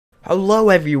Hello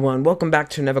everyone, welcome back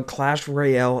to another Clash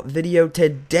Royale video.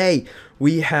 Today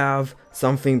we have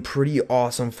something pretty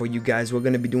awesome for you guys. We're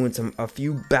going to be doing a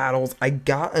few battles. I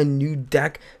got a new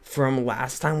deck from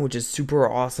last time, which is super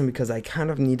awesome because I kind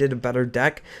of needed a better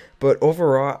deck. But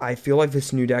overall, I feel like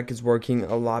this new deck is working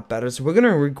a lot better. So we're going to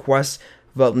request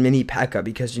the mini P.E.K.K.A.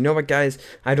 because you know what, guys,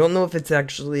 I don't know if it's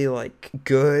actually like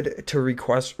good to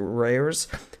request rares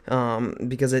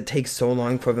because it takes so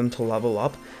long for them to level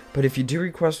up. But if you do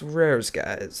request rares,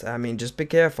 guys, I mean, just be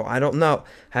careful. I don't know.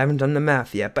 I haven't done the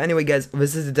math yet. But anyway, guys,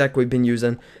 this is the deck we've been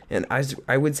using. And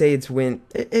I would say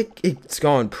it's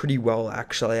gone pretty well,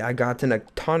 actually. I gotten a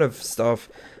ton of stuff.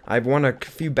 I've won a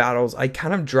few battles. I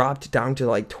kind of dropped down to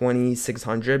like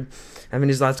 2,600. I mean,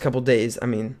 these last couple days, I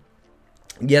mean,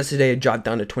 yesterday I dropped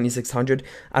down to 2,600.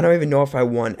 I don't even know if I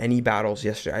won any battles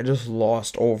yesterday. I just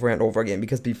lost over and over again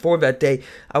because before that day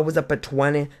I was up at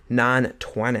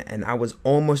 2920 and I was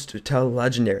almost to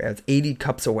legendary. I was 80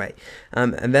 cups away.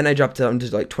 And then I dropped down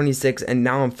to like 26 and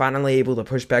now I'm finally able to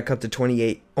push back up to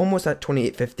 28, almost at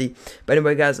 2850. But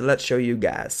anyway, guys, let's show you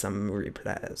guys some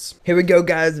replays. Here we go,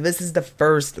 guys. This is the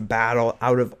first battle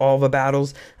out of all the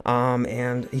battles.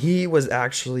 And he was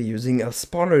actually using a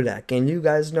spawner deck, and you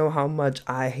guys know how much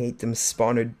I hate them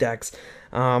spawner decks.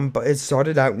 But it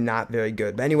started out not very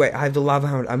good. But anyway, I have the Lava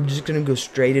Hound. I'm just going to go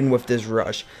straight in with this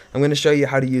rush. I'm going to show you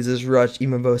how to use this rush,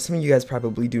 even though some of you guys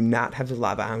probably do not have the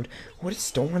Lava Hound. Or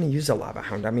just don't want to use a Lava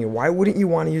Hound. I mean, why wouldn't you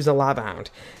want to use a Lava Hound?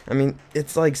 I mean,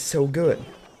 it's like so good.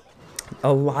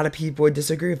 A lot of people would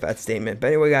disagree with that statement. But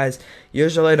anyway, guys,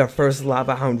 usually the first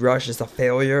Lava Hound rush is a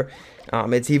failure.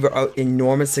 It's either an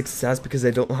enormous success because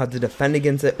they don't know how to defend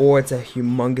against it, or it's a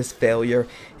humongous failure.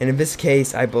 And in this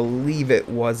case, I believe it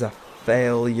was a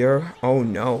failure. Oh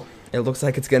no, it looks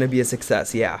like it's going to be a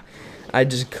success. Yeah, I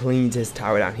just cleaned his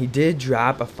tower down. He did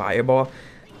drop a fireball,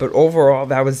 but overall,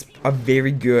 that was a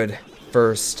very good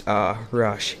first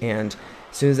rush. And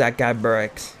as soon as that guy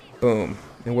breaks, boom.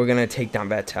 And we're going to take down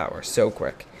that tower so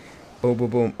quick. Boom, boom,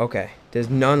 boom. Okay. There's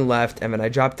none left. And then I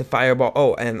dropped the fireball.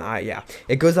 Oh, and yeah.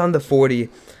 It goes on to 40.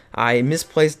 I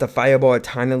misplaced the fireball a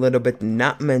tiny little bit.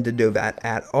 Not meant to do that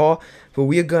at all. But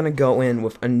we're going to go in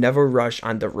with another rush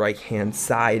on the right-hand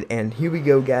side. And here we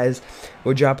go, guys.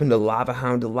 We're dropping the Lava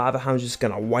Hound. The Lava Hound's just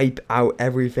going to wipe out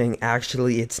everything.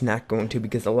 Actually, it's not going to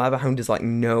because the Lava Hound is like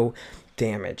no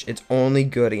damage. It's only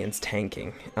good against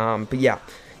tanking. But yeah.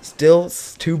 Still,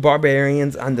 two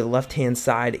barbarians on the left-hand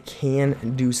side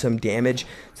can do some damage,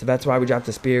 so that's why we dropped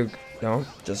the spear. No,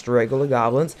 just regular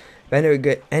goblins. But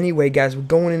anyway, guys, we're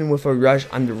going in with a rush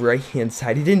on the right-hand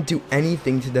side. He didn't do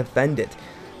anything to defend it.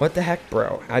 What the heck,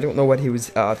 bro? I don't know what he was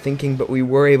thinking, but we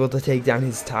were able to take down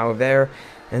his tower there.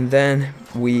 And then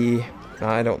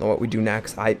I don't know what we do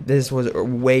next. This was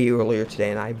way earlier today,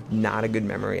 and I have not a good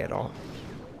memory at all.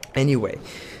 Anyway,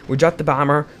 we drop the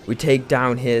bomber, we take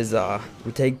down his, I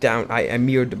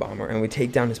mirrored the bomber, and we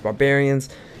take down his barbarians,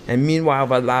 and meanwhile,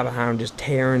 the Lava Hound just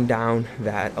tearing down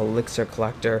that elixir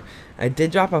collector. I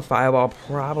did drop a fireball,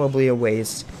 probably a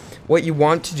waste. What you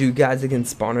want to do, guys,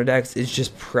 against spawner decks is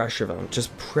just pressure them,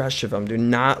 do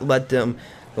not let them,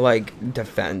 like,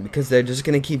 defend, because they're just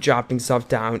going to keep dropping stuff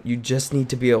down. You just need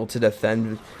to be able to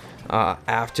defend,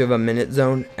 after the minute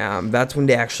zone. That's when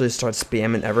they actually start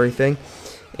spamming everything.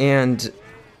 And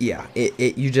yeah,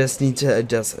 you just need to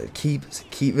just keep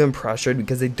them pressured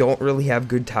because they don't really have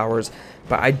good towers.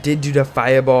 But I did do the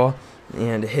fireball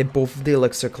and hit both of the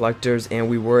elixir collectors, and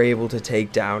we were able to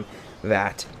take down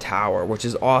that tower, which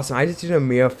is awesome. I just did a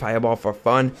mere fireball for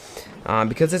fun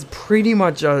because it's pretty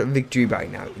much a victory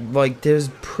right now. Like, there's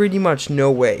pretty much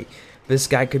no way this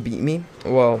guy could beat me.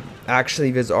 Well,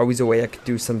 actually, there's always a way I could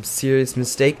do some serious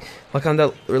mistake. Like on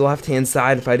the left-hand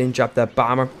side, if I didn't drop that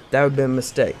bomber, that would have been a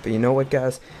mistake. But you know what,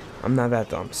 guys? I'm not that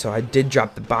dumb. So I did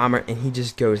drop the bomber, and he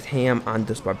just goes ham on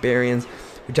those barbarians.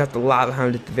 We dropped the Lava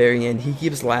Hound at the very end. He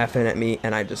keeps laughing at me,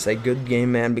 and I just say, good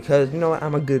game, man, because, you know what,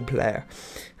 I'm a good player.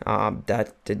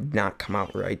 That did not come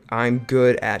out right. I'm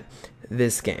good at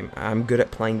this game. I'm good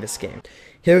at playing this game.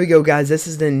 Here we go, guys. This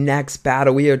is the next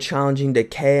battle. We are challenging the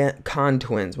Con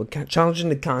Twins. We're challenging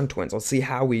the Con Twins. Let's see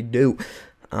how we do.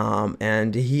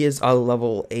 And he is a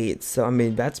level 8. So, I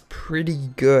mean, that's pretty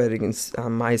good against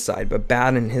on my side, but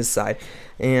bad on his side.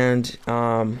 And,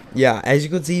 yeah, as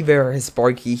you can see there, his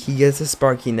Sparky. He gets a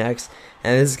Sparky next.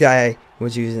 And this guy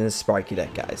was using a Sparky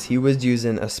deck, guys. He was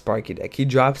using a Sparky deck. He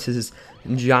drops his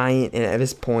Giant, and at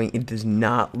this point, it does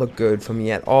not look good for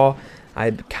me at all.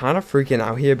 I'm kind of freaking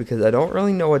out here because I don't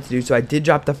really know what to do. So I did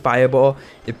drop the fireball.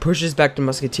 It pushes back the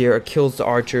musketeer. It kills the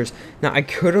archers. Now, I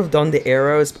could have done the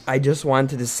arrows. I just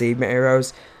wanted to save my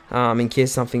arrows in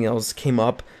case something else came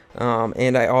up.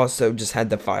 And I also just had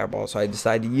the fireball, so I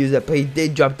decided to use it. But he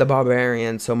did drop the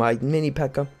barbarian, so my mini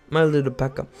P.E.K.K.A, my little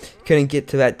P.E.K.K.A, couldn't get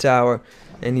to that tower.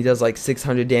 And he does like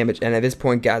 600 damage. And at this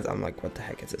point, guys, I'm like, what the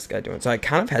heck is this guy doing? So I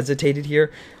kind of hesitated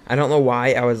here. I don't know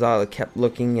why. I was kept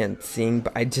looking and seeing,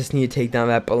 but I just need to take down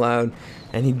that balloon.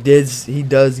 And he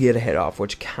does get a hit off,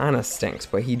 which kind of stinks.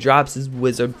 But he drops his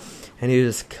wizard, and he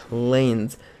just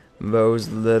cleans those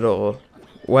little,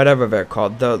 whatever they're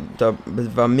called,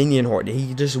 the minion horde.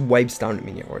 He just wipes down the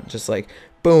minion horde, just like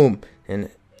boom,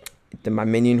 and then my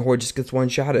minion horde just gets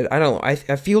one-shotted. I don't know. I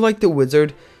feel like the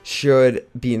wizard should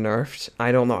be nerfed.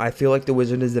 I don't know. I feel like the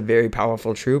wizard is a very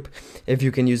powerful troop if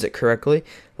you can use it correctly.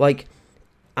 Like,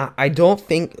 I don't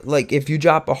think, like, if you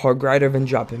drop a hog rider and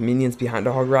drop minions behind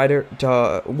a hog rider,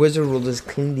 the wizard will just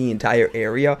clean the entire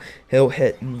area. He'll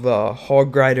hit the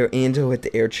hog rider and he'll hit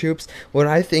the air troops. What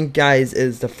I think, guys,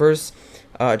 is the first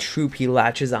troop he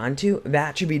latches onto,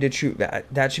 that should be the troop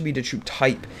that should be the troop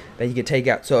type that he can take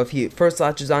out. So if he first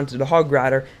latches onto the hog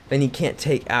rider, then he can't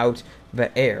take out the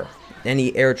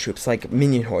any air troops like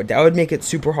minion horde. That would make it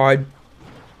super hard.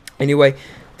 Anyway,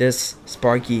 this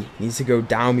Sparky needs to go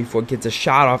down before it gets a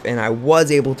shot off, and I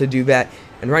was able to do that.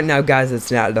 And right now, guys,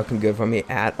 it's not looking good for me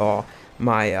at all.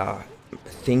 My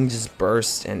thing just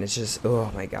burst, and it's just,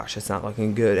 oh my gosh, it's not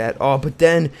looking good at all. But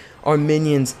then our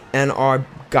minions and our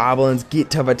goblins get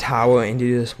to the tower and they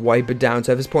just wipe it down.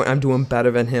 So at this point, I'm doing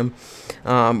better than him.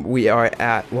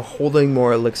 We're holding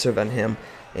more elixir than him,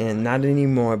 and not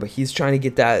anymore, but he's trying to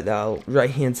get that right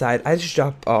hand side. I just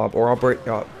dropped Robert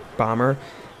bomber.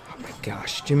 Oh my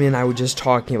gosh, Jimmy and I were just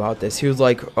talking about this. He was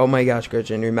like, oh my gosh,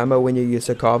 Gretchen, remember when you used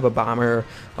to call the bomber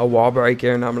a wall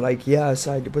breaker? And I'm like, yes,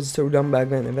 I was so dumb back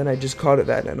then. And then I just called it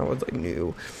that, and I was like,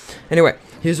 no. Anyway,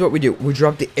 here's what we do. We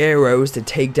drop the arrows to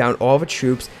take down all the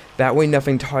troops. That way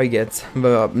nothing targets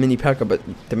the mini P.E.K.K.A, but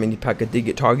the mini P.E.K.K.A did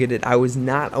get targeted. I was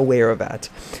not aware of that.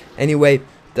 Anyway,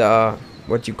 the,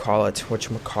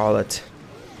 whatchamacallit,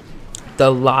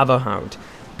 the lava hound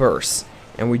bursts.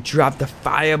 And we drop the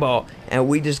fireball, and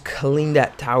we just clean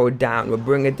that tower down. We'll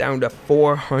bring it down to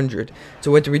 400.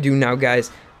 So what do we do now,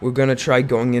 guys? We're going to try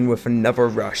going in with another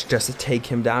rush just to take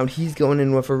him down. He's going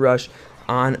in with a rush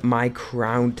on my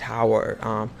crown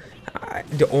tower.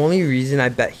 The only reason I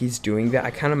bet he's doing that, I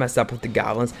kind of messed up with the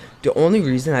goblins. The only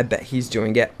reason I bet he's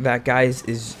doing that, guys,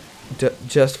 is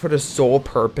just for the sole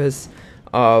purpose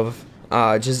of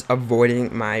just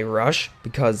avoiding my rush,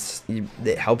 because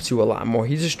it helps you a lot more.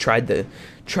 He just tried to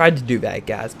do that,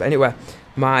 guys. But anyway,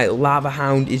 my lava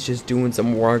hound is just doing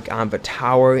some work on the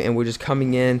tower, and we're just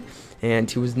coming in, and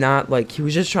he was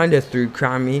just trying to through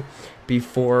crown me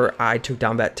before I took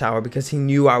down that tower, because he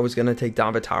knew I was gonna take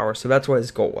down the tower. So that's what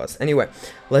his goal was. Anyway,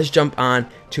 let's jump on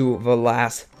to the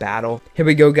last battle. Here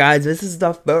we go, guys. This is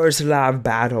the first live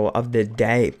battle of the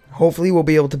day. Hopefully we'll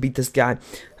be able to beat this guy.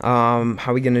 How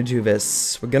are we gonna do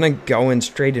this? We're gonna go in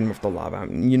straight in with the lava.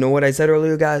 You know what I said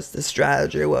earlier, guys? The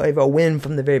strategy will either win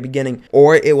from the very beginning,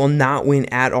 or it will not win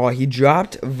at all. He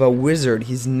dropped the wizard.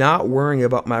 He's not worrying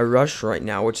about my rush right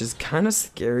now, which is kind of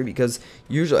scary, because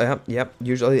usually,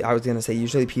 usually I was gonna say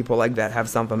usually people like that have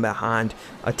something behind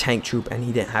a tank troop, and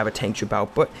he didn't have a tank troop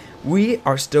out. But we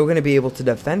are still gonna be able to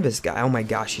defend this guy. Oh my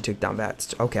gosh, he took down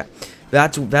that. Okay.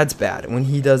 That's bad. When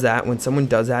he does that, when someone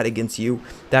does that against you,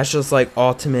 that's just like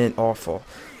ultimate awful.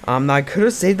 I could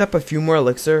have saved up a few more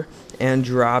elixir and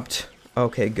dropped.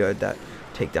 Okay, good. That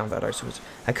take down that ice wizard.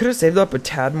 I could have saved up a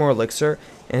tad more elixir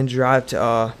and dropped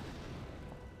mini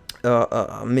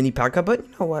P.E.K.K.A, but you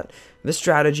know what? This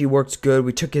strategy works good.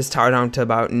 We took his tower down to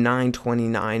about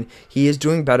 929. He is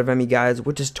doing better than me, guys,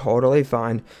 which is totally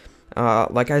fine.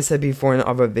 Like I said before in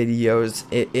other videos,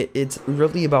 it's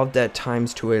really about that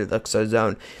 ×2 elixir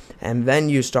zone, and then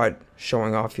you start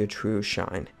showing off your true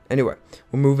shine. Anyway,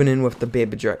 we're moving in with the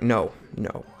baby dragon. No,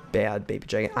 bad baby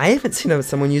dragon. I haven't seen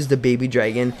someone use the baby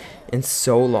dragon in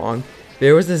so long.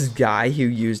 There was this guy who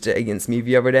used it against me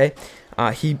the other day.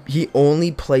 He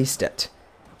only placed it.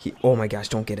 Oh my gosh,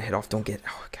 don't get a hit off. Oh gosh,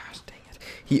 dang it.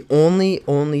 He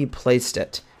only placed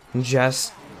it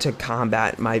just to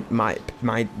combat my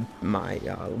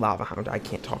lava hound. I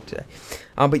can't talk today.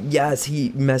 But yes, he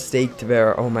mistaked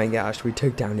there. Oh my gosh, we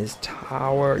took down his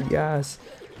tower. Yes.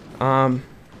 We're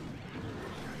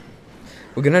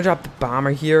gonna drop the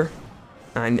bomber here.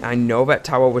 I know that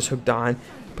tower was hooked on,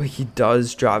 but he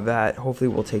does drop that. Hopefully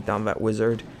we'll take down that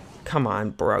wizard. Come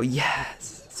on, bro.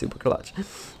 Yes, super clutch.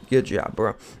 Good job,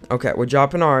 bro. Okay, we're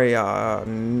dropping our,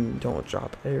 don't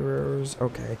drop arrows.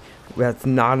 Okay, that's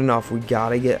not enough. We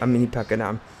gotta get a mini P.E.K.K.A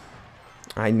down.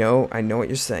 I know what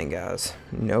you're saying, guys.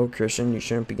 No, Christian, you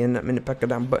shouldn't be getting that mini P.E.K.K.A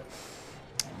down, but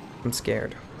I'm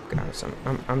scared. guys.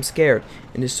 I'm scared.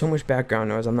 And there's so much background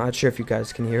noise. I'm not sure if you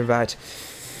guys can hear that.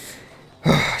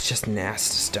 It's just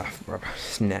nasty stuff, bro.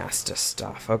 It's nasty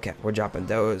stuff. Okay, we're dropping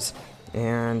those.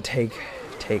 And take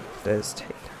this. Take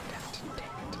it.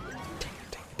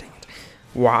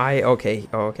 Why? Okay,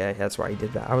 that's why he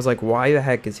did that. I was like, why the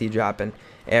heck is he dropping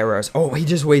arrows? Oh, he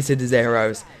just wasted his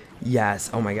arrows. Yes.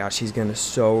 Oh my gosh, he's gonna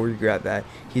so regret that.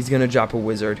 He's gonna drop a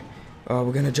wizard. Oh,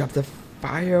 we're gonna drop the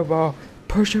fireball.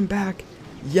 Push him back.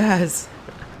 Yes.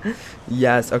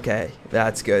 Yes, okay.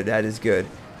 That's good. That is good.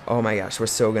 Oh my gosh, we're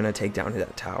so gonna take down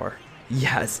that tower.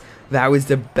 Yes. That was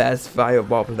the best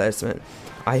fireball placement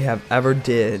I have ever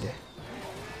did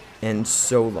in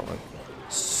so long.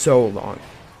 So long.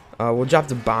 We'll drop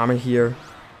the bomber here.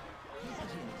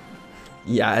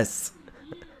 Yes.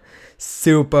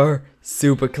 Super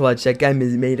clutch. That guy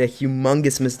made a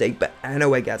humongous mistake. But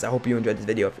anyway, guys, I hope you enjoyed this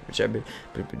video.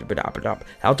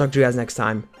 I'll talk to you guys next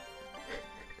time.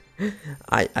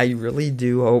 I really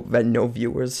do hope that no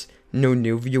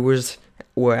new viewers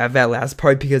will have that last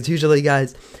part, because usually,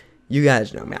 guys, you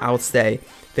guys know me. I'll stay.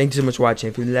 Thanks so much for watching.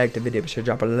 If you liked the video, be sure to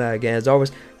drop a like. And as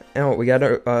always, oh, we got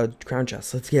our crown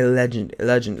chest. Let's get a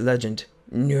legend.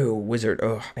 No, wizard.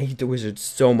 Ugh, I hate the wizard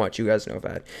so much. You guys know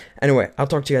that. Anyway, I'll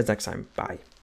talk to you guys next time. Bye.